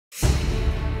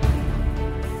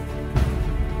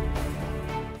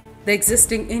The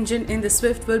existing engine in the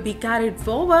Swift will be carried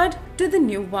forward to the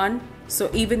new one. So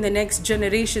even the next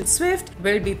generation Swift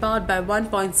will be powered by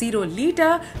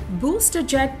 1.0-litre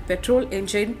Boosterjet petrol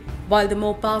engine, while the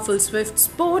more powerful Swift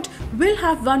Sport will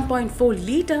have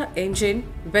 1.4-litre engine.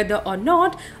 Whether or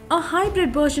not a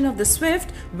hybrid version of the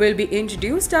Swift will be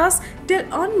introduced is still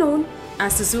unknown,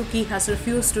 as Suzuki has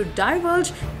refused to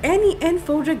divulge any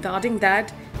info regarding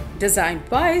that.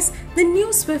 Design-wise, the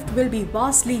new Swift will be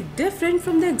vastly different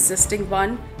from the existing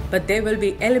one, but there will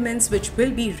be elements which will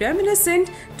be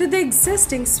reminiscent to the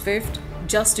existing Swift.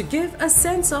 Just to give a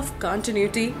sense of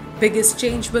continuity, biggest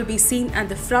change will be seen at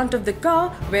the front of the car,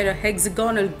 where a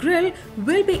hexagonal grille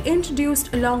will be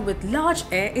introduced along with large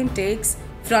air intakes.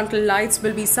 Frontal lights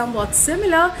will be somewhat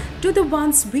similar to the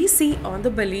ones we see on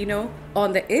the Baleno.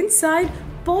 On the inside,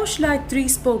 Porsche-like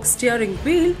 3-spoke steering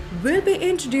wheel will be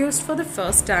introduced for the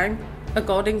first time.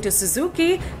 According to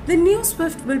Suzuki, the new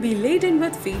Swift will be laden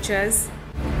with features.